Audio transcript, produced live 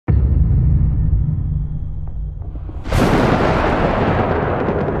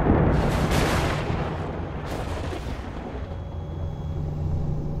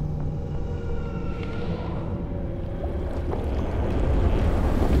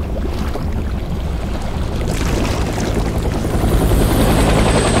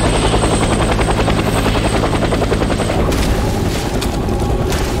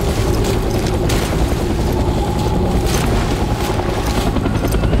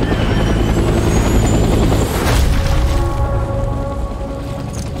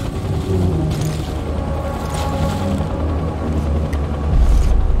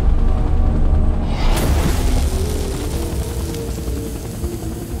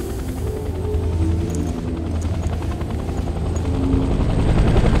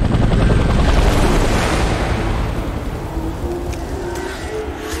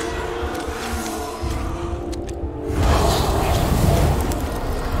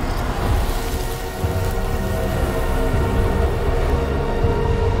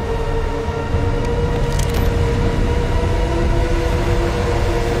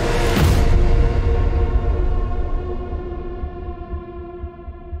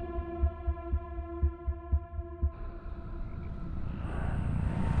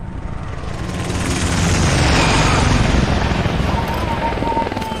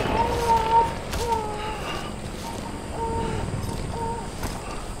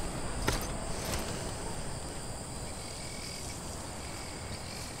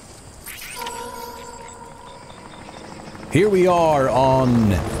Here we are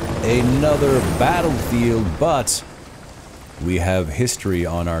on another battlefield, but we have history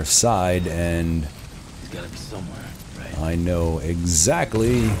on our side, and He's gotta be somewhere, right? I know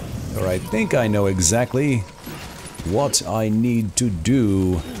exactly, or I think I know exactly, what I need to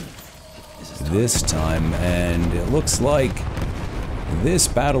do this time, and it looks like this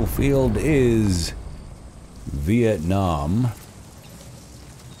battlefield is Vietnam,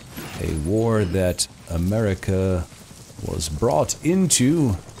 a war that America was brought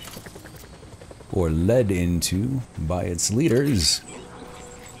into, or led into, by its leaders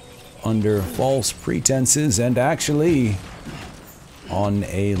under false pretenses and actually on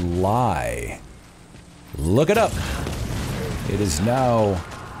a lie. Look it up. It is now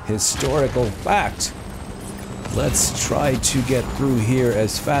historical fact. Let's try to get through here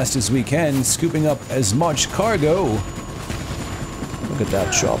as fast as we can, scooping up as much cargo. Look at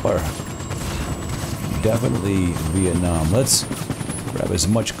that chopper. Definitely Vietnam. Let's grab as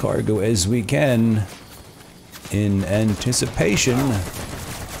much cargo as we can in anticipation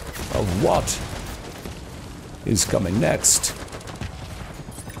of what is coming next.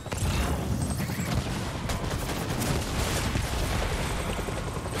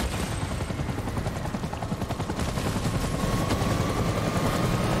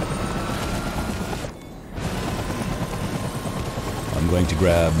 I'm going to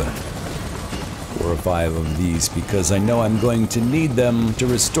grab 4 or 5 of these because I know I'm going to need them to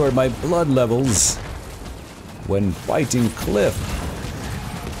restore my blood levels when fighting Cliff.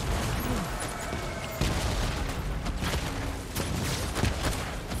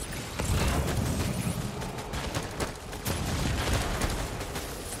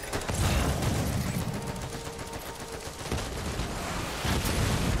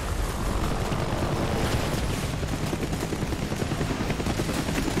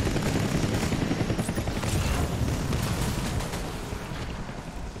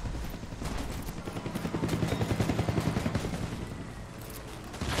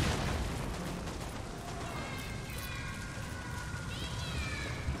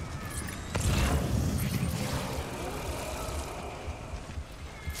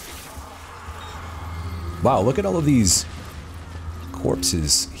 Wow, look at all of these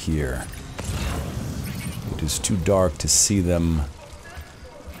corpses here. It is too dark to see them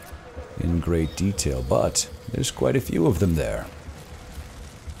in great detail, but there's quite a few of them there.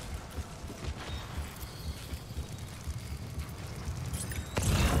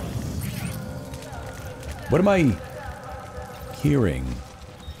 What am I hearing?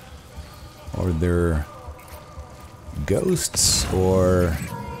 Are there ghosts or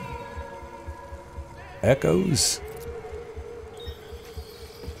echoes?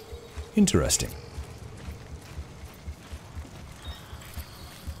 Interesting.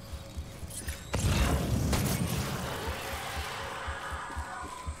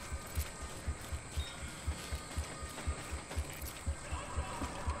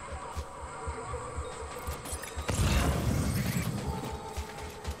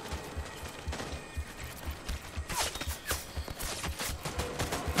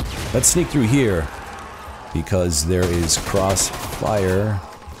 Let's sneak through here, because there is crossfire,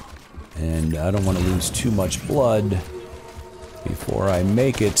 and I don't want to lose too much blood before I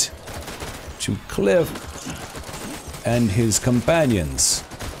make it to Cliff and his companions.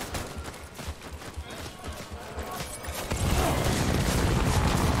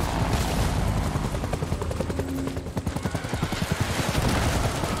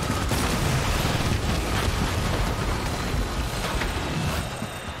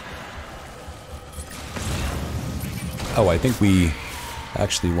 Oh, I think we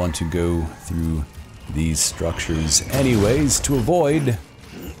actually want to go through these structures anyways to avoid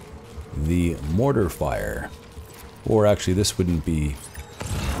the mortar fire. Or actually, this wouldn't be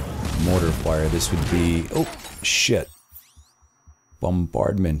mortar fire. This would be... oh, shit.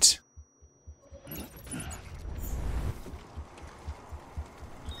 Bombardment.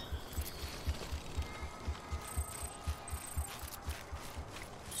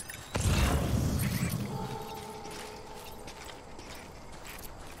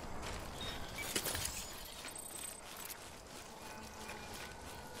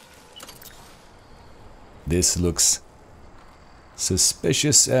 This looks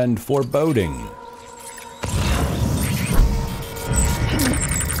suspicious and foreboding.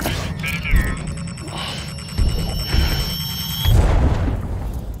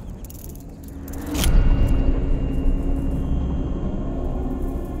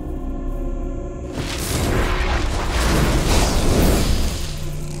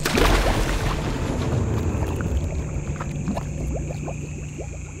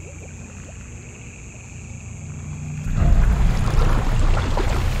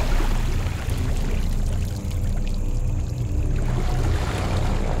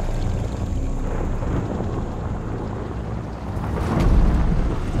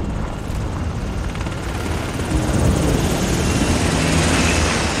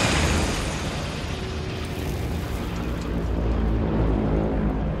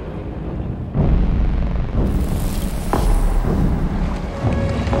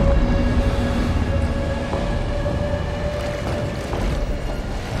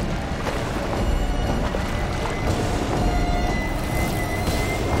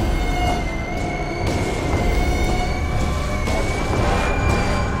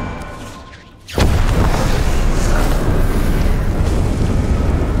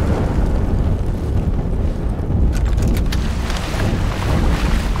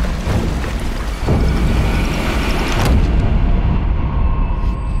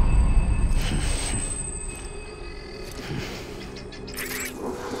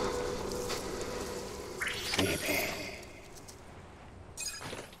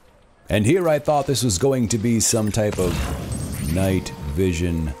 And here I thought this was going to be some type of night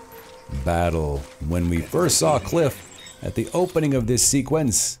vision battle. When we first saw Cliff at the opening of this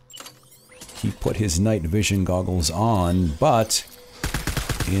sequence, he put his night vision goggles on, but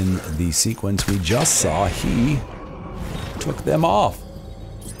in the sequence we just saw, he took them off.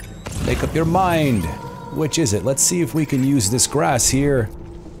 Make up your mind. Which is it? Let's see if we can use this grass here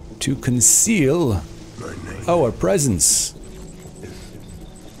to conceal our presence.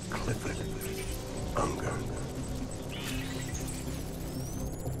 Clifford Unger.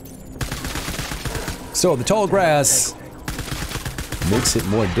 So the tall grass makes it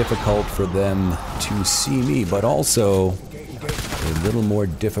more difficult for them to see me, but also a little more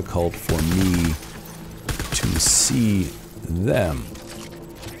difficult for me to see them.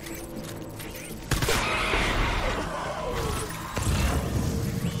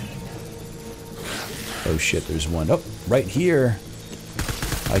 Oh shit, there's one. Oh, right here.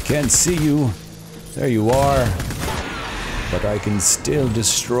 I can't see you. There you are. But I can still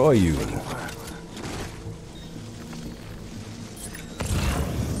destroy you.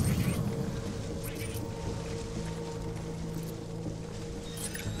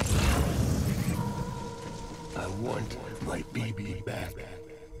 I want my baby back.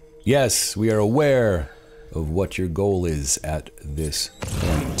 Yes, we are aware of what your goal is at this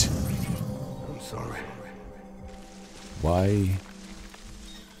point. I'm sorry. Why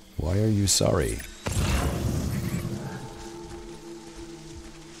are you sorry?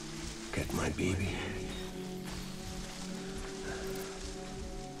 Get my baby.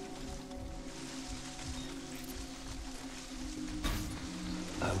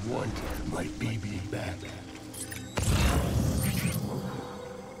 I want my baby back.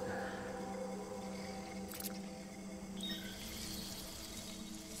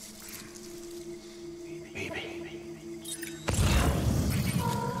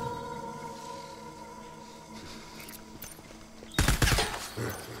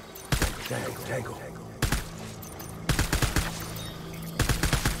 Tango.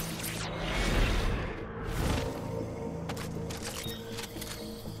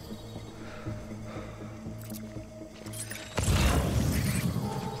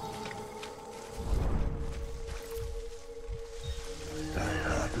 Die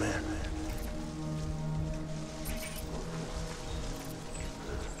hard, man.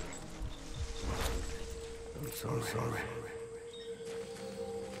 I'm so sorry.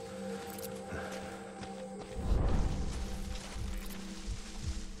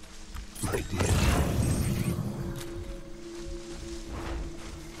 My dear.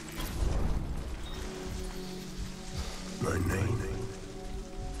 My name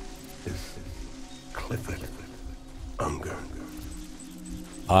is Clifford Unger.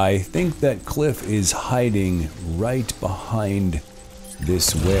 I think that Cliff is hiding right behind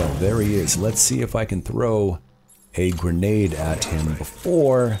this whale. There he is. Let's see if I can throw a grenade at him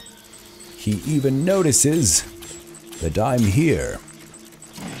before he even notices that I'm here.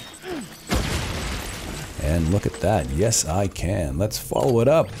 And look at that. Yes, I can. Let's follow it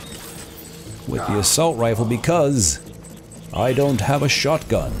up with the assault rifle because I don't have a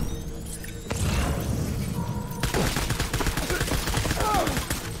shotgun.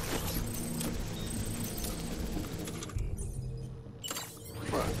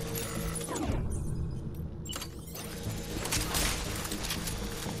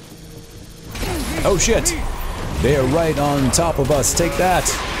 Oh shit! They're right on top of us. Take that!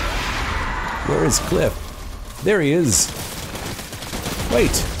 Where is Cliff? There he is.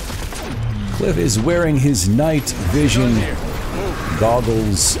 Wait. Cliff is wearing his night vision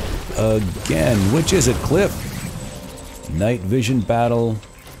goggles again. Which is it, Cliff? Night vision battle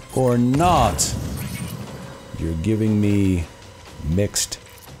or not? You're giving me mixed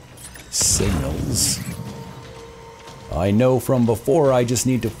signals. I know from before I just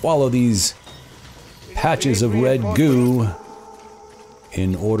need to follow these patches of red goo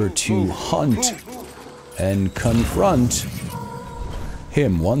in order to hunt and confront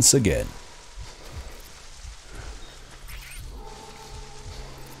him once again.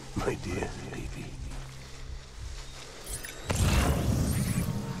 My dear baby.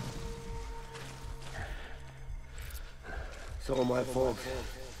 It's all my fault,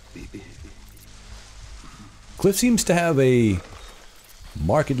 baby. Cliff seems to have a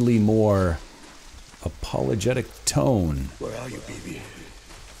markedly more apologetic tone. Where are you, baby?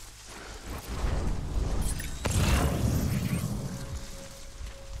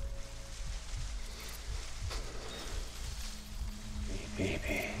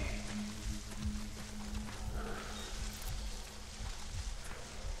 Baby.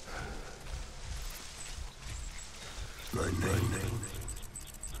 My name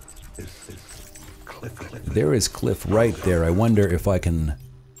is There is Cliff right there. I wonder if I can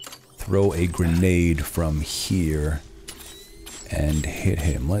throw a grenade from here and hit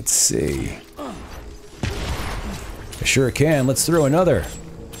him. Let's see. I sure can. Let's throw another.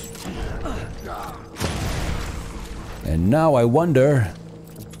 And now I wonder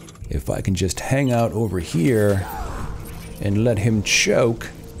if I can just hang out over here and let him choke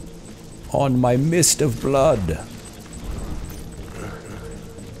on my mist of blood.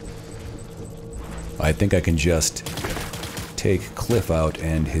 I think I can just take Cliff out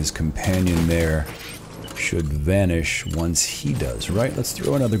and his companion there should vanish once he does, right? Let's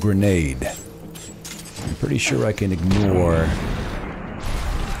throw another grenade. I'm pretty sure I can ignore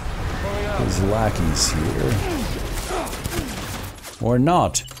his lackeys here. Or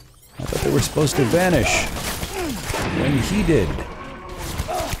not. I thought they were supposed to vanish when he did.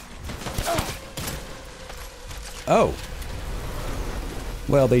 Oh.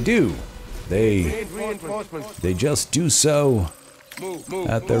 Well, they do. They just do so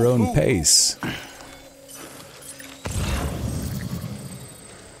at their own pace.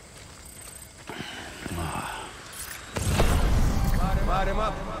 Light him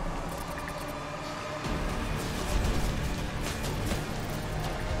up.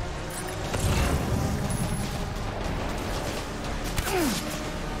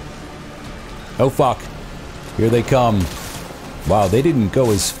 Oh fuck. Here they come. Wow, they didn't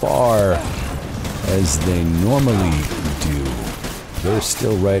go as far as they normally do. They're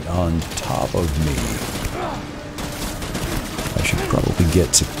still right on top of me. I should probably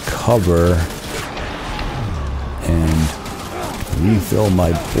get to cover and refill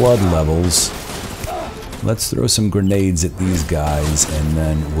my blood levels. Let's throw some grenades at these guys and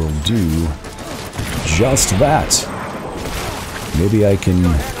then we'll do just that. Maybe I can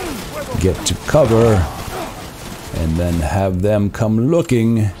get to cover and then have them come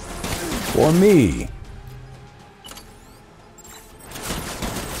looking for me.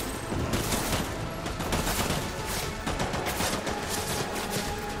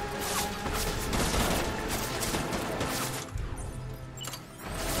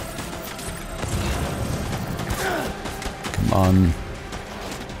 Come on.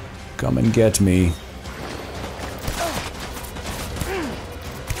 Come and get me.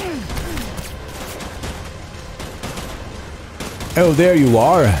 Oh, there you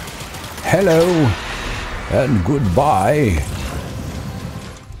are. Hello and goodbye.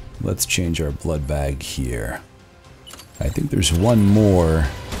 Let's change our blood bag here. I think there's one more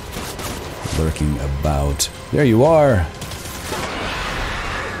lurking about. There you are.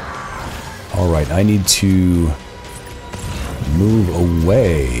 Alright, I need to move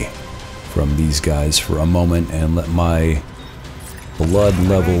away from these guys for a moment and let my blood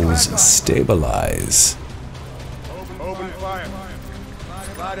levels stabilize. Open fire.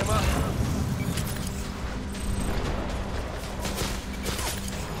 Light him up.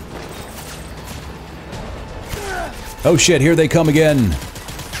 Oh shit, here they come again.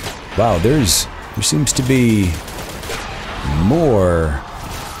 Wow, there seems to be more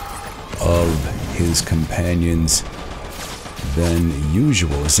of his companions than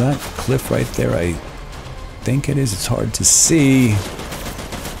usual. Is that Cliff right there? I think it is. It's hard to see.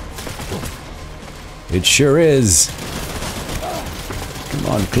 It sure is. Come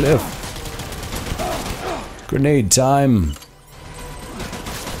on, Cliff. Grenade time.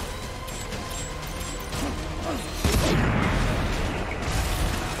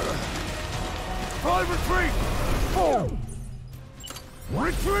 Retreat! Boom!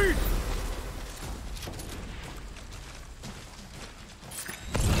 Retreat!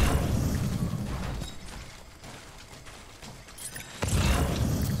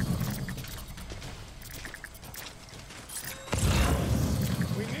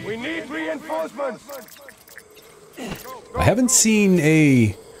 We need reinforcements! I haven't seen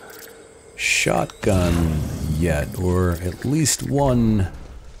a shotgun yet, or at least one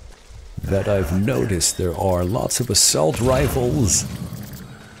that I've noticed. There are lots of assault rifles,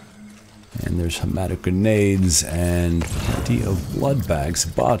 and there's hematic grenades and plenty of blood bags,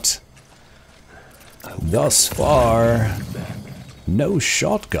 but thus far, no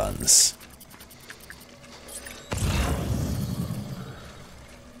shotguns.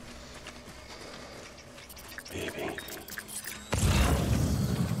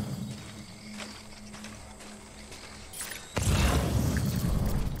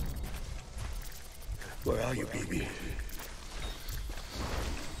 Where are you, baby?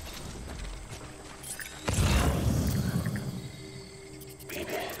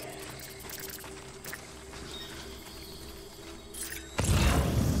 Baby.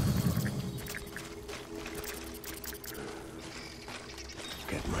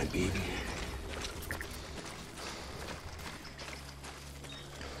 Get my baby.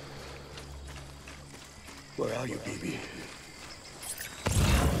 are you, baby?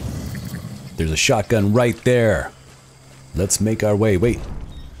 There's a shotgun right there. Let's make our way. Wait,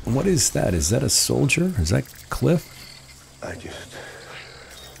 what is that? Is that a soldier? Is that Cliff? I just...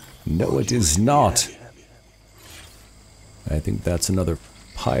 No, it is not. I think that's another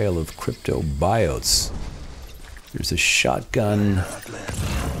pile of cryptobiotes. There's a shotgun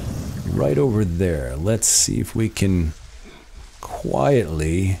right over there. Let's see if we can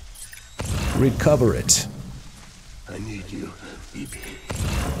quietly recover it. I need you, baby.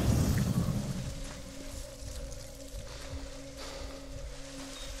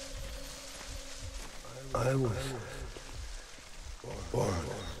 I was born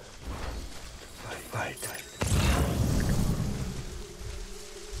to fight.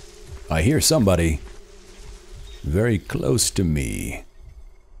 I hear somebody very close to me.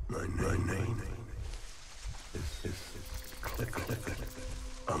 My name is Clifford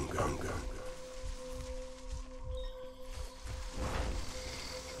Unger.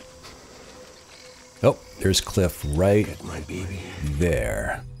 Oh, there's Cliff right Get my baby.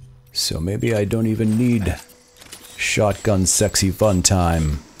 there. So maybe I don't even need shotgun sexy fun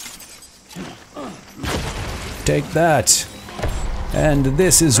time. Take that. And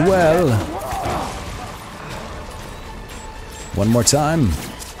this as well. One more time.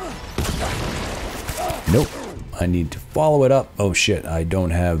 Nope. I need to follow it up. Oh shit, I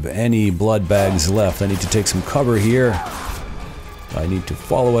don't have any blood bags left. I need to take some cover here. I need to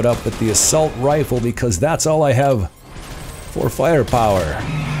follow it up with the assault rifle because that's all I have for firepower.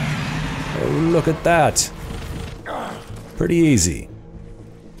 Oh, look at that. Pretty easy.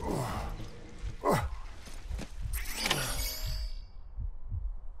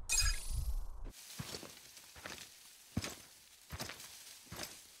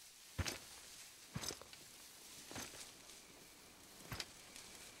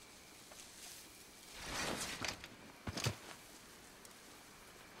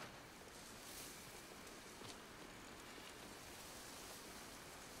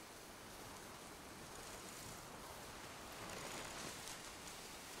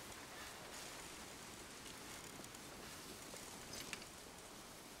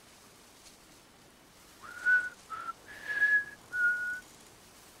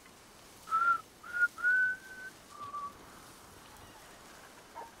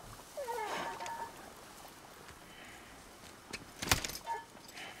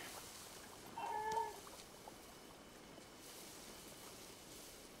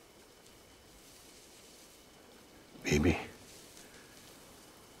 Baby,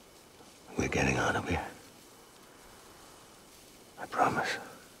 we're getting out of here. I promise.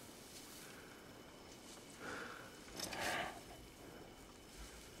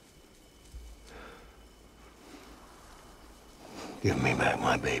 Give me back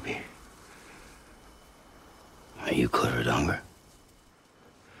my baby. Are you Clifford Unger?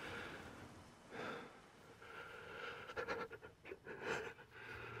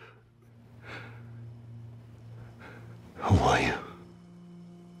 Who are you?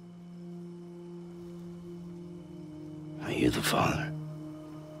 Are you the father?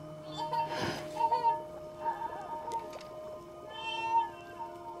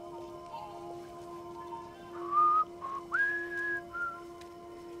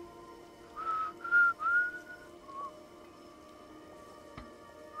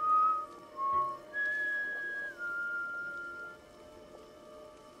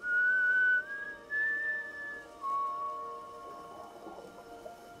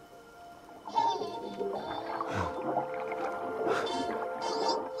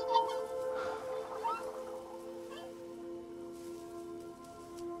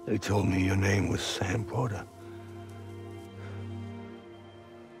 They told me your name was Sam Porter.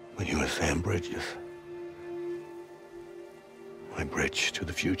 But you were Sam Bridges. My bridge to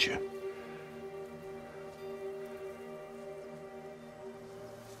the future.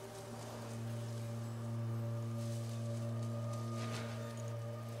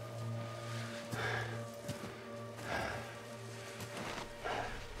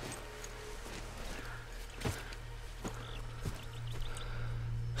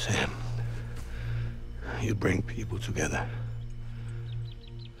 Sam, you bring people together.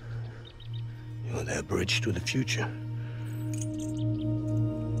 You're their bridge to the future.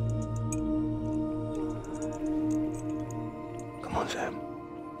 Come on, Sam.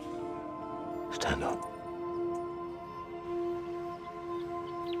 Stand up.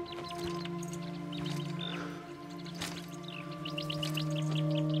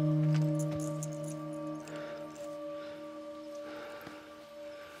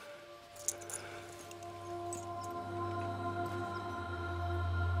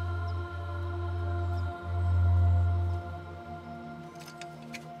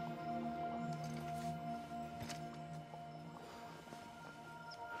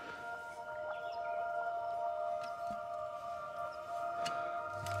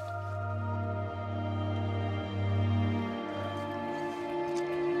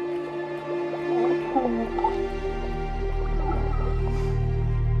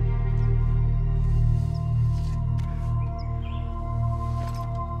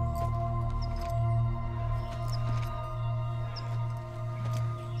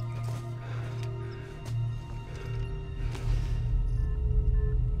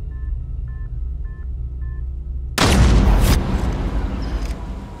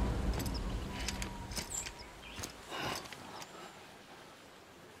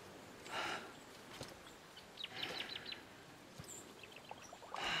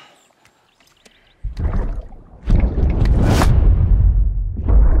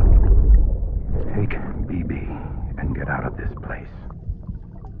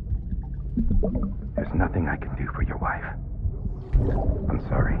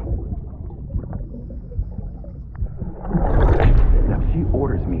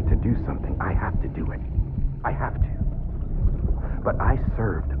 I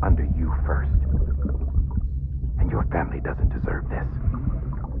served under you first. And your family doesn't deserve this.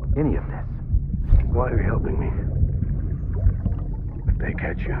 Any of this. Why are you helping me? If they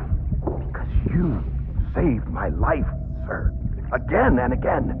catch you. Because you saved my life, sir. Again and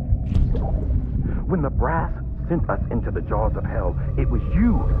again. When the brass sent us into the jaws of hell, it was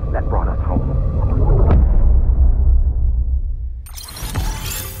you that brought us home.